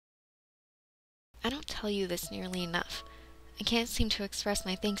I don't tell you this nearly enough. I can't seem to express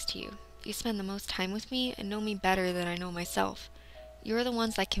my thanks to you. You spend the most time with me and know me better than I know myself. You are the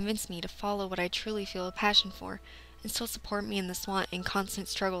ones that convince me to follow what I truly feel a passion for, and still support me in this want and constant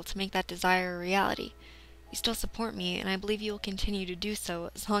struggle to make that desire a reality. You still support me, and I believe you will continue to do so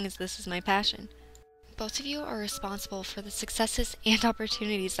as long as this is my passion. Both of you are responsible for the successes and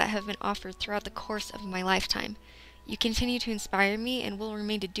opportunities that have been offered throughout the course of my lifetime. You continue to inspire me and will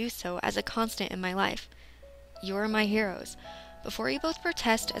remain to do so as a constant in my life. You are my heroes. Before you both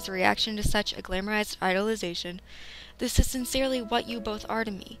protest as a reaction to such a glamorized idolization, this is sincerely what you both are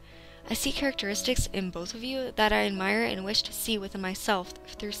to me. I see characteristics in both of you that I admire and wish to see within myself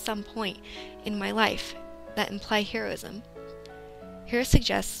through some point in my life that imply heroism. Hero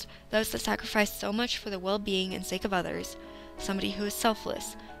suggests those that sacrifice so much for the well-being and sake of others, somebody who is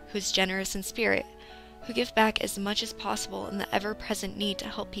selfless, who is generous in spirit, who give back as much as possible in the ever-present need to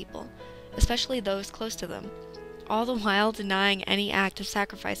help people, especially those close to them, all the while denying any act of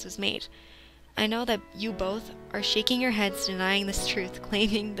sacrifice was made. I know that you both are shaking your heads denying this truth,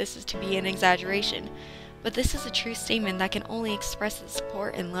 claiming this is to be an exaggeration, but this is a true statement that can only express the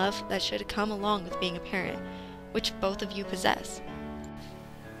support and love that should come along with being a parent, which both of you possess.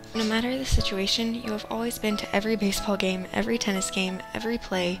 No matter the situation, you have always been to every baseball game, every tennis game, every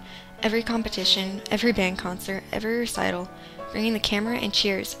play, every competition, every band concert, every recital, bringing the camera and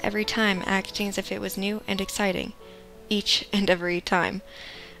cheers every time, acting as if it was new and exciting. Each and every time.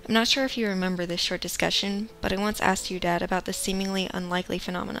 I'm not sure if you remember this short discussion, but I once asked you, Dad, about this seemingly unlikely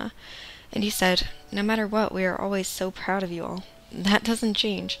phenomena, and you said, "No matter what, we are always so proud of you all." That doesn't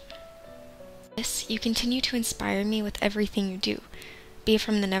change. Yes, you continue to inspire me with everything you do, be it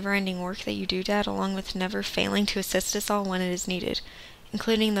from the never-ending work that you do, Dad, along with never failing to assist us all when it is needed,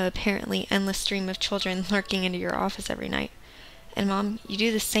 including the apparently endless stream of children lurking into your office every night. And Mom, you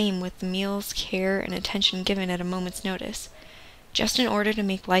do the same with the meals, care, and attention given at a moment's notice, just in order to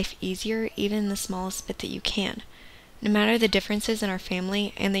make life easier even in the smallest bit that you can. No matter the differences in our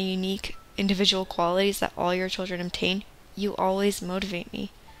family and the unique individual qualities that all your children obtain, you always motivate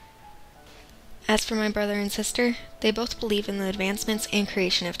me. As for my brother and sister, they both believe in the advancements and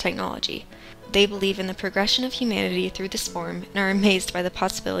creation of technology. They believe in the progression of humanity through this form and are amazed by the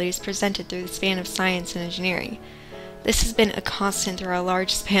possibilities presented through the span of science and engineering. This has been a constant through a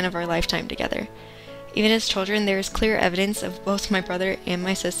large span of our lifetime together. Even as children, there is clear evidence of both my brother and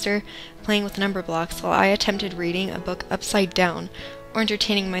my sister playing with number blocks while I attempted reading a book upside down or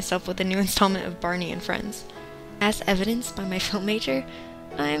entertaining myself with a new installment of Barney and Friends. As evidenced by my film major,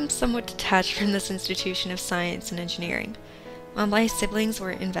 I am somewhat detached from this institution of science and engineering. While my siblings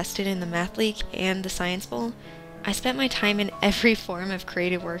were invested in the Math League and the Science Bowl, I spent my time in every form of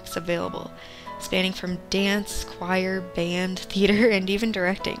creative works available, spanning from dance, choir, band, theater, and even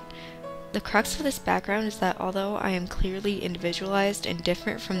directing. The crux of this background is that although I am clearly individualized and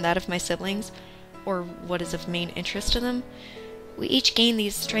different from that of my siblings, or what is of main interest to them, we each gain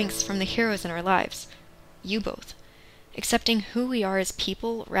these strengths from the heroes in our lives, you both, accepting who we are as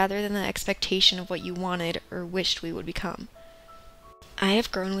people rather than the expectation of what you wanted or wished we would become. I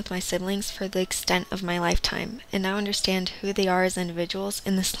have grown with my siblings for the extent of my lifetime, and now understand who they are as individuals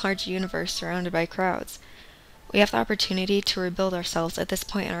in this large universe surrounded by crowds. We have the opportunity to rebuild ourselves at this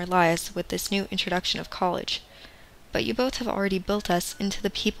point in our lives with this new introduction of college. But you both have already built us into the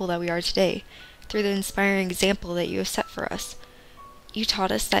people that we are today, through the inspiring example that you have set for us. You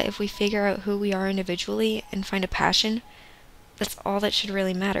taught us that if we figure out who we are individually and find a passion, that's all that should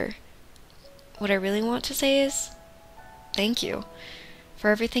really matter. What I really want to say is, thank you for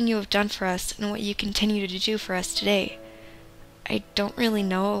everything you have done for us and what you continue to do for us today. I don't really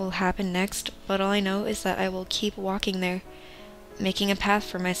know what will happen next, but all I know is that I will keep walking there, making a path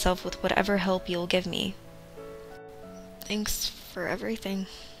for myself with whatever help you'll give me. Thanks for everything.